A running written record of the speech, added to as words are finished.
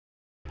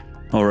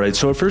All right,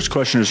 so our first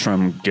question is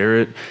from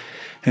Garrett,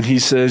 and he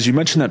says, you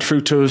mentioned that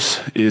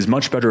fructose is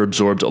much better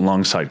absorbed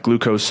alongside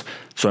glucose,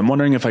 so I'm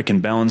wondering if I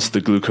can balance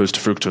the glucose to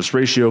fructose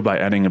ratio by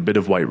adding a bit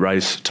of white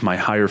rice to my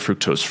higher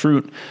fructose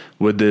fruit.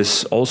 Would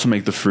this also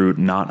make the fruit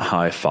not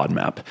high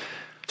FODMAP?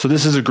 So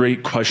this is a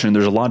great question.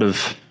 There's a lot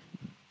of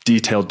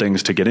detailed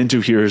things to get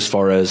into here as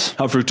far as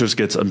how fructose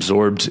gets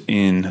absorbed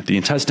in the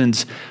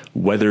intestines,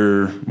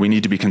 whether we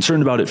need to be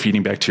concerned about it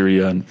feeding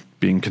bacteria and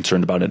being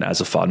concerned about it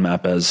as a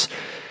FODMAP as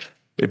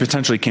it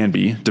potentially can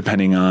be,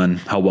 depending on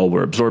how well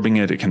we're absorbing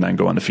it. It can then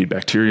go on to feed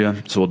bacteria.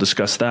 So we'll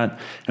discuss that.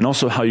 And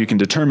also how you can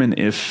determine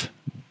if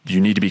you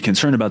need to be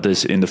concerned about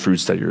this in the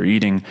fruits that you're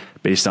eating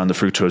based on the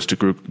fructose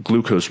to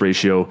glucose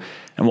ratio.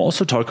 And we'll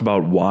also talk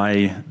about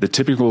why the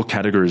typical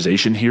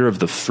categorization here of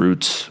the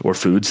fruits or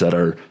foods that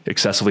are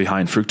excessively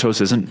high in fructose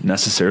isn't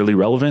necessarily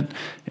relevant.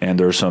 And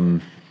there are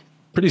some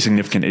pretty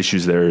significant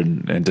issues there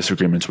and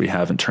disagreements we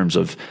have in terms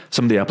of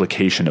some of the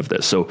application of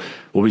this. So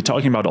we'll be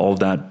talking about all of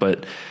that,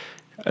 but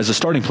as a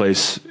starting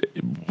place,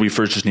 we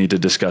first just need to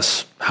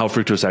discuss how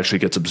fructose actually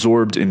gets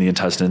absorbed in the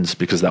intestines,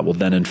 because that will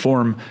then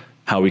inform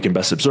how we can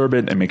best absorb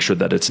it and make sure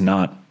that it's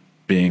not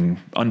being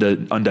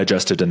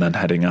undigested and then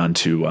heading on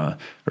to,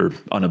 or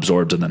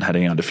unabsorbed and then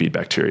heading on to feed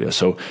bacteria.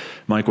 So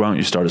Mike, why don't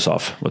you start us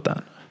off with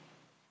that?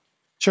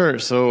 Sure.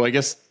 So I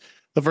guess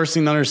the first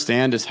thing to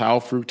understand is how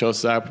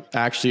fructose is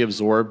actually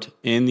absorbed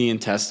in the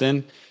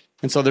intestine.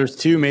 And so there's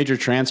two major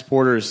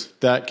transporters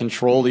that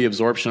control the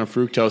absorption of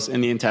fructose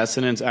in the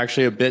intestine, and it's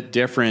actually a bit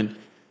different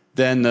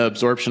than the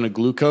absorption of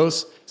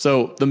glucose.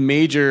 So the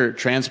major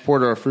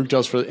transporter of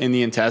fructose in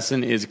the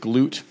intestine is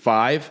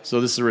GLUT5. So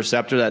this is a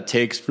receptor that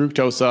takes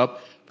fructose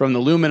up from the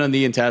lumen of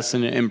the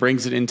intestine and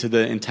brings it into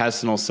the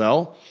intestinal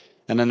cell.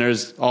 And then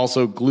there's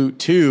also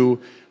GLUT2,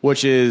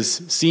 which is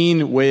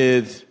seen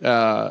with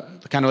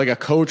kind of like a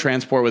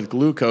co-transport with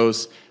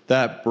glucose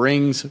that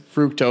brings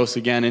fructose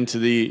again into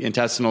the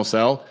intestinal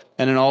cell.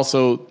 And then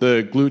also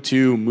the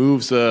GLUT2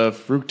 moves the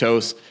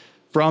fructose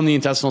from the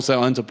intestinal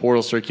cell into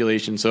portal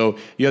circulation. So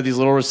you have these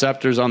little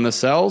receptors on the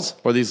cells,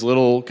 or these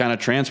little kind of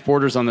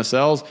transporters on the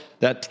cells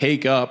that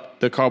take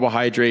up the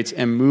carbohydrates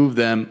and move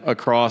them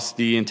across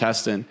the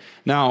intestine.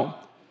 Now,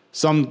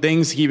 some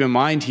things to keep in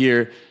mind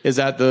here is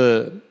that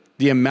the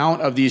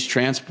amount of these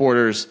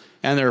transporters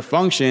and their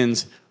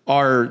functions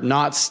are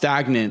not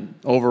stagnant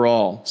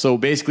overall. So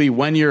basically,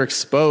 when you're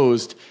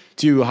exposed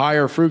to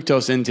higher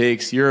fructose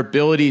intakes, your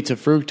ability to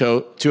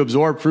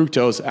absorb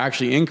fructose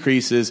actually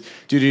increases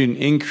due to an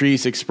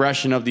increased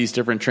expression of these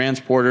different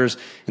transporters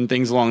and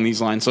things along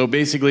these lines. So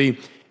basically,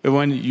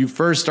 when you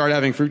first start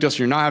having fructose,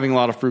 you're not having a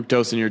lot of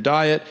fructose in your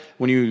diet.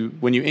 When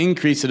you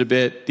increase it a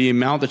bit, the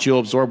amount that you'll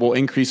absorb will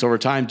increase over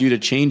time due to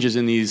changes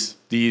in these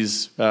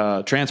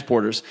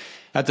transporters.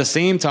 At the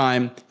same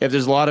time, if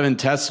there's a lot of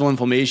intestinal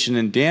inflammation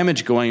and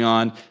damage going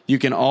on, you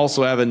can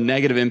also have a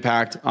negative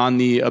impact on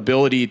the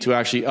ability to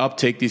actually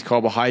uptake these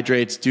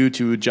carbohydrates due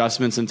to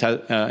adjustments in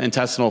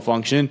intestinal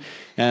function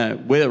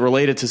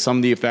related to some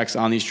of the effects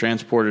on these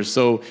transporters.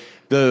 So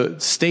the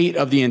state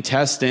of the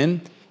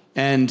intestine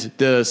and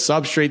the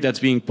substrate that's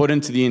being put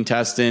into the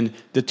intestine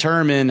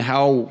determine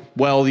how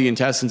well the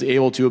intestine is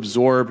able to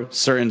absorb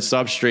certain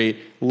substrate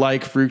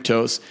like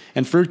fructose.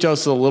 And fructose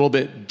is a little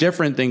bit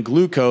different than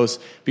glucose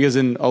because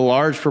in a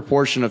large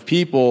proportion of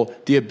people,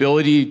 the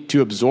ability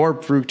to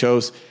absorb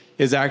fructose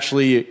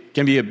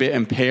can be a bit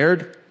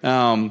impaired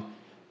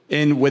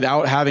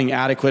without having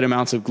adequate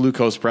amounts of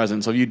glucose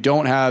present. So if you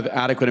don't have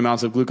adequate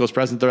amounts of glucose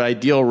present, the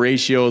ideal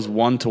ratio is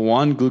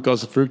 1-to-1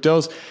 glucose to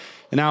fructose.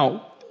 And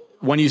now,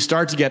 when you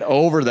start to get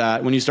over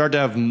that, when you start to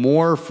have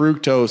more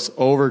fructose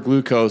over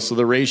glucose, so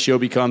the ratio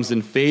becomes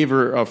in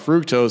favor of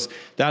fructose,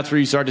 that's where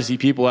you start to see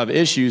people have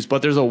issues.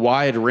 But there's a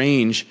wide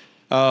range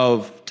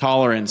of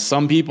tolerance.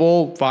 Some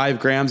people, 5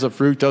 grams of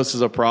fructose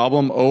is a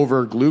problem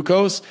over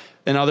glucose.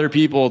 And other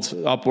people, it's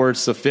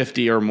upwards to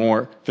 50 or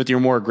more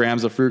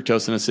grams of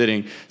fructose in a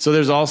sitting. So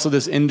there's also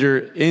this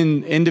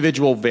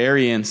individual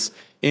variance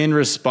in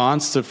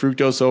response to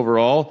fructose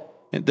overall.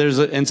 And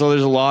so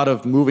there's a lot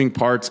of moving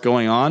parts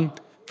going on.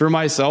 For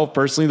myself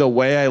personally, the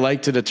way I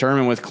like to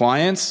determine with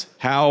clients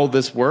how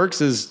this works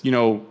is,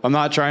 I'm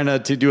not trying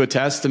to do a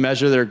test to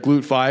measure their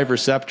GLUT5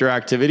 receptor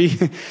activity.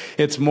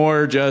 It's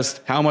more just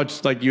how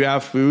much, you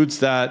have foods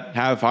that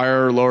have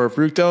higher or lower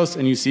fructose,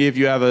 and you see if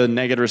you have a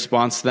negative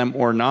response to them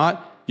or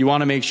not. You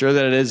want to make sure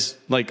that it is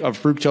a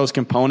fructose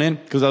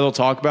component, because as I'll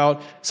talk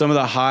about, some of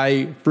the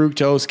high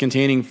fructose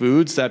containing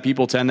foods that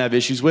people tend to have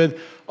issues with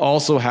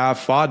also have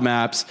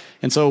FODMAPs.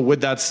 And so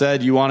with that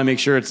said, you want to make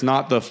sure it's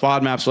not the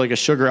FODMAPs like a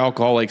sugar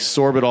alcohol like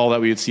sorbitol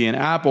that we would see in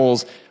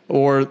apples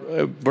or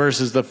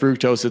versus the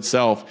fructose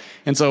itself.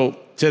 And so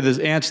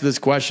to answer this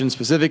question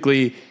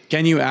specifically,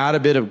 can you add a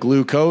bit of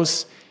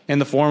glucose in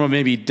the form of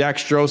maybe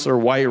dextrose or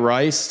white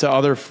rice to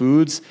other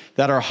foods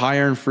that are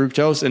higher in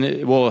fructose, and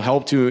it will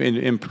help to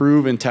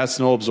improve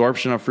intestinal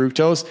absorption of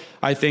fructose?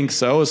 I think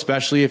so,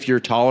 especially if your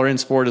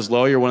tolerance for it is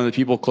low. You're one of the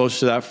people close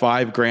to that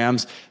 5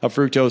 grams of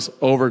fructose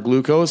over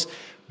glucose.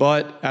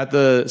 But at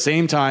the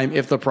same time,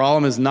 if the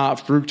problem is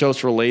not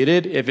fructose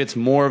related, if it's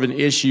more of an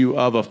issue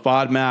of a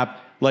FODMAP,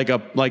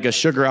 like a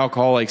sugar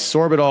alcohol like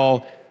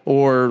sorbitol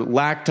or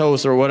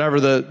lactose or whatever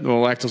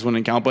lactose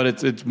wouldn't count,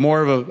 but it's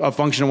more of a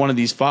function of one of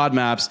these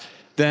FODMAPs,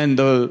 then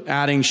the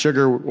adding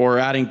sugar or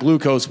adding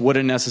glucose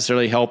wouldn't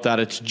necessarily help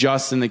that. It's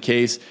just in the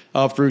case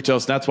of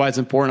fructose. That's why it's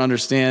important to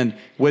understand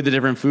with the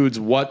different foods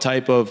what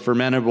type of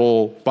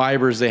fermentable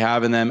fibers they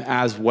have in them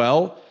as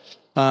well.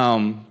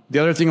 The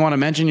other thing I want to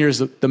mention here is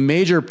the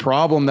major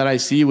problem that I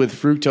see with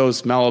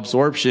fructose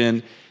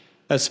malabsorption,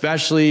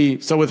 especially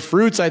so with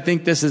fruits, I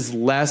think this is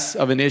less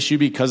of an issue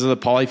because of the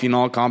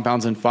polyphenol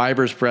compounds and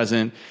fibers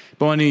present.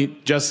 But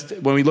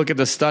when we look at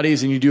the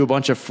studies and you do a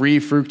bunch of free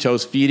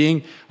fructose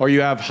feeding, or you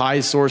have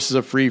high sources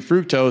of free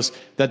fructose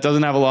that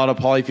doesn't have a lot of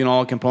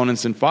polyphenol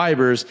components and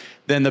fibers,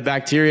 then the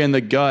bacteria in the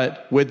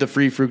gut with the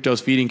free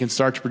fructose feeding can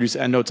start to produce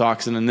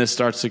endotoxin, and this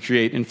starts to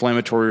create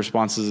inflammatory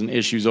responses and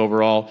issues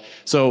overall.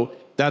 So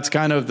that's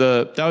kind of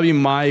that would be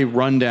my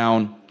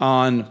rundown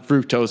on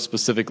fructose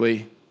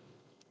specifically.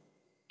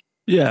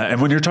 Yeah,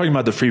 and when you're talking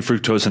about the free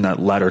fructose in that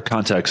latter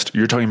context,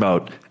 you're talking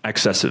about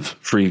excessive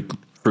free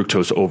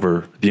fructose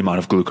over the amount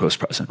of glucose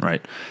present,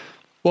 right?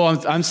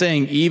 Well, I'm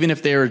saying even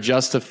if they were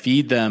just to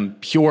feed them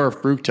pure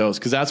fructose,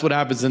 because that's what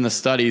happens in the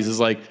studies is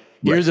like,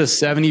 here's a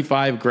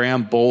 75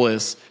 gram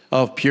bolus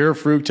of pure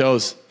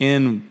fructose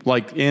in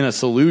a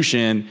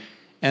solution,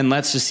 and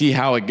let's just see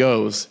how it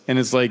goes. And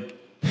it's like,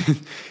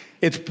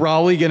 it's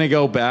probably going to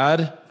go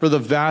bad for the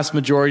vast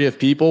majority of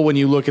people when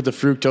you look at the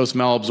fructose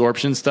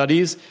malabsorption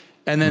studies.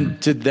 And then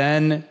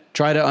to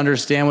try to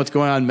understand what's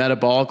going on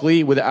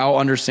metabolically without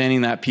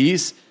understanding that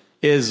piece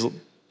is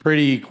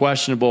pretty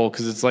questionable,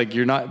 because it's like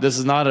this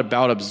is not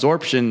about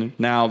absorption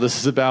now. This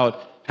is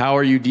about how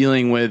are you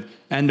dealing with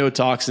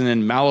endotoxin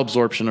and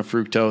malabsorption of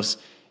fructose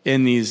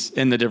in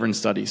the different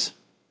studies.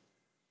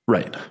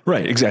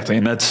 Right, exactly.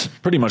 And that's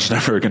pretty much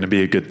never going to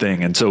be a good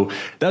thing. And so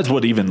that's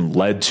what even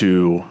led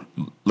to,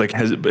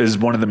 is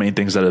one of the main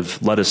things that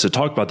have led us to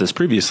talk about this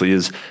previously,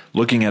 is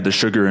looking at the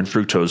sugar and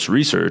fructose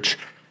research.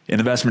 In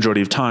the vast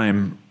majority of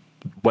time,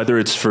 whether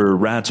it's for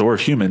rats or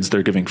humans,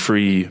 they're giving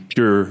free,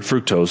 pure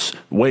fructose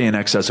way in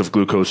excess of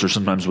glucose, or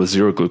sometimes with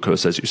zero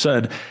glucose, as you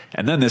said.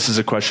 And then this is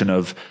a question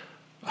of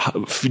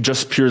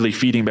just purely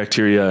feeding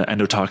bacteria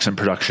endotoxin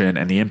production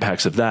and the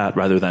impacts of that,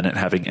 rather than it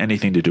having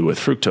anything to do with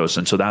fructose.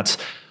 And so that's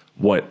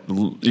what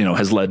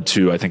has led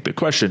to, I think, the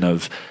question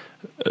of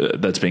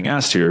that's being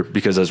asked here,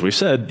 because as we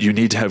said, you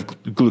need to have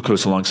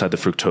glucose alongside the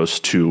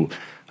fructose to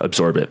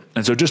absorb it.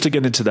 And so just to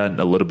get into that in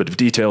a little bit of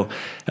detail,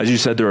 as you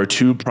said, there are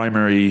two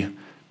primary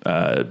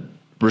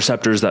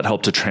receptors that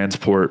help to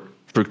transport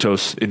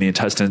fructose in the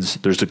intestines.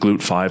 There's the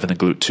GLUT5 and the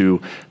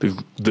GLUT2.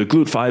 The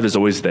GLUT5 is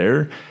always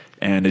there,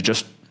 and it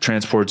just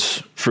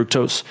transports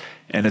fructose,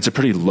 and it's a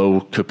pretty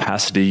low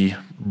capacity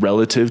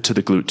relative to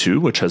the GLUT2,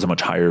 which has a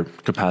much higher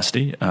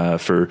capacity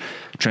for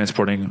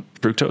transporting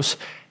fructose.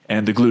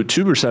 And the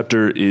GLUT2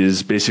 receptor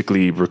is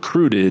basically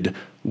recruited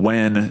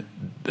when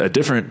a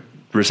different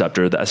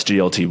receptor, the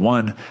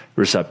SGLT1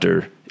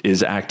 receptor,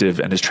 is active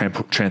and is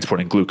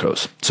transporting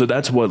glucose. So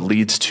that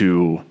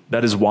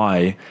is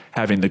why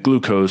having the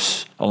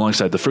glucose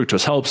alongside the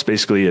fructose helps.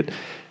 Basically,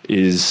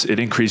 it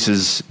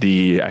increases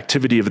the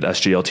activity of the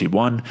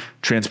SGLT1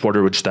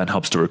 transporter, which then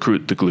helps to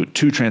recruit the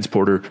GLUT2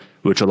 transporter,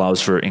 which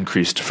allows for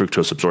increased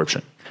fructose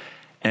absorption.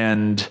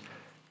 And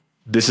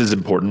this is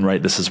important,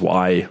 right? This is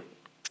why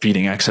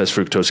feeding excess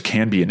fructose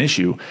can be an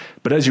issue.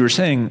 But as you were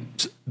saying,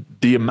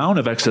 the amount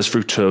of excess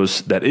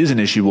fructose that is an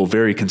issue will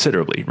vary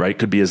considerably, right?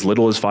 Could be as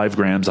little as 5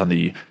 grams on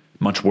the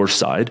much worse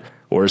side,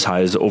 or as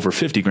high as over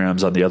 50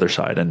 grams on the other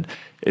side. And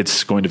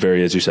it's going to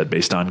vary, as you said,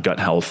 based on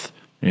gut health,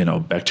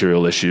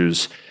 bacterial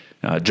issues,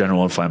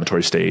 general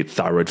inflammatory state,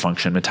 thyroid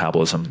function,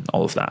 metabolism,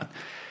 all of that.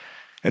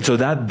 And so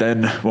that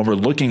then, when we're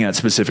looking at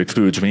specific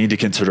foods, we need to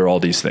consider all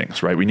these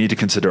things, right? We need to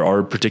consider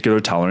our particular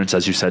tolerance.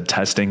 As you said,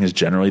 testing is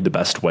generally the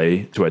best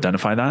way to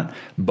identify that.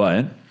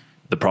 But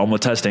the problem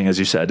with testing, as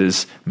you said,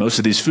 is most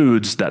of these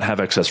foods that have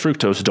excess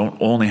fructose don't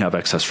only have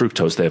excess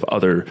fructose. They have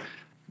other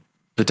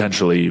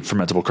potentially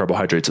fermentable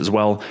carbohydrates as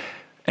well.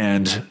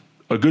 And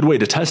a good way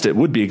to test it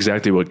would be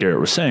exactly what Garrett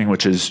was saying,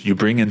 which is you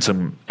bring in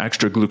some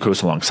extra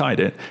glucose alongside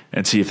it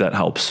and see if that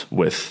helps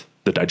with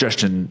the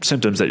digestion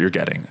symptoms that you're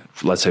getting,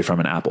 let's say from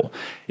an apple.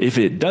 If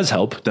it does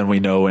help, then we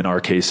know in our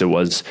case it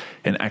was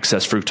an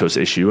excess fructose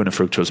issue and a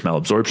fructose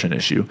malabsorption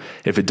issue.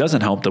 If it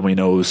doesn't help, then we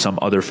know some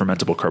other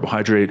fermentable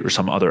carbohydrate or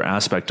some other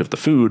aspect of the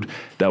food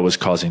that was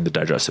causing the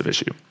digestive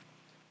issue.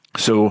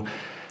 So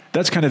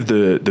that's kind of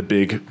the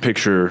big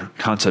picture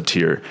concept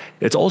here.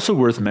 It's also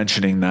worth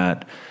mentioning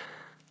that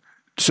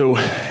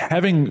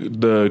having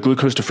the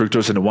glucose to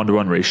fructose in a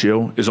 1-to-1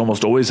 ratio is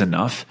almost always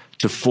enough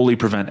to fully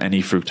prevent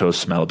any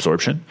fructose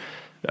malabsorption.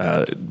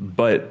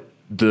 But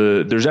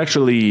there's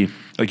actually,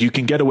 you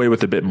can get away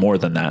with a bit more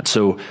than that.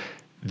 So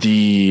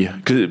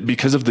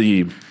because of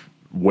the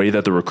way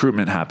that the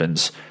recruitment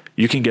happens,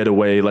 you can get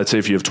away, let's say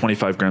if you have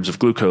 25 grams of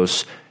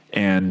glucose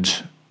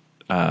and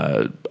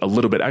a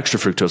little bit extra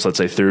fructose, let's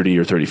say 30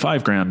 or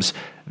 35 grams,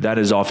 that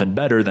is often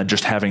better than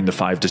just having the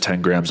 5 to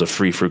 10 grams of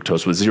free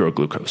fructose with zero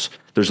glucose.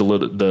 There's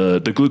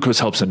the glucose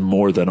helps in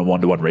more than a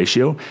 1-to-1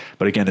 ratio,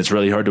 but again, it's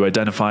really hard to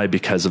identify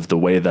because of the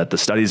way that the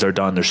studies are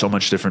done. There's so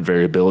much different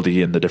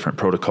variability in the different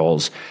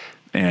protocols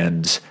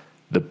and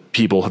the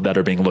people that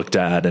are being looked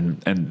at,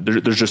 and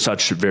there's just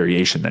such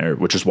variation there,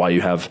 which is why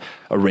you have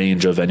a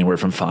range of anywhere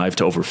from 5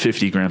 to over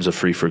 50 grams of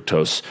free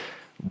fructose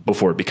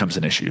before it becomes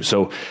an issue.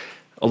 So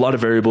a lot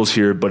of variables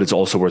here, but it's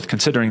also worth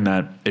considering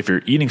that if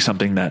you're eating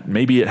something that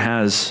maybe it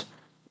has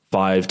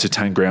 5 to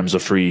 10 grams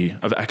of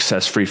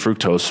excess free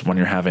fructose when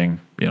you're having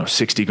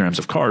 60 grams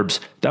of carbs,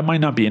 that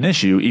might not be an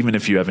issue, even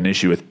if you have an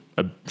issue with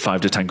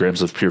 5 to 10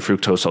 grams of pure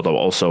fructose. Although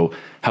also,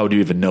 how do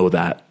you even know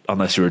that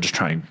unless you were just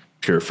trying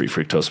pure free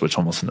fructose, which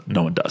almost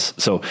no one does.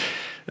 So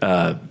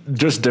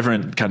just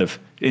different kind of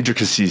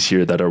intricacies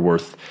here that are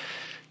worth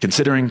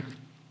considering.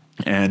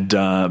 And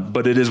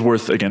but it is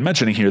worth, again,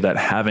 mentioning here that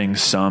having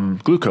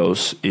some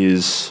glucose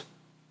is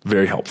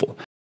very helpful.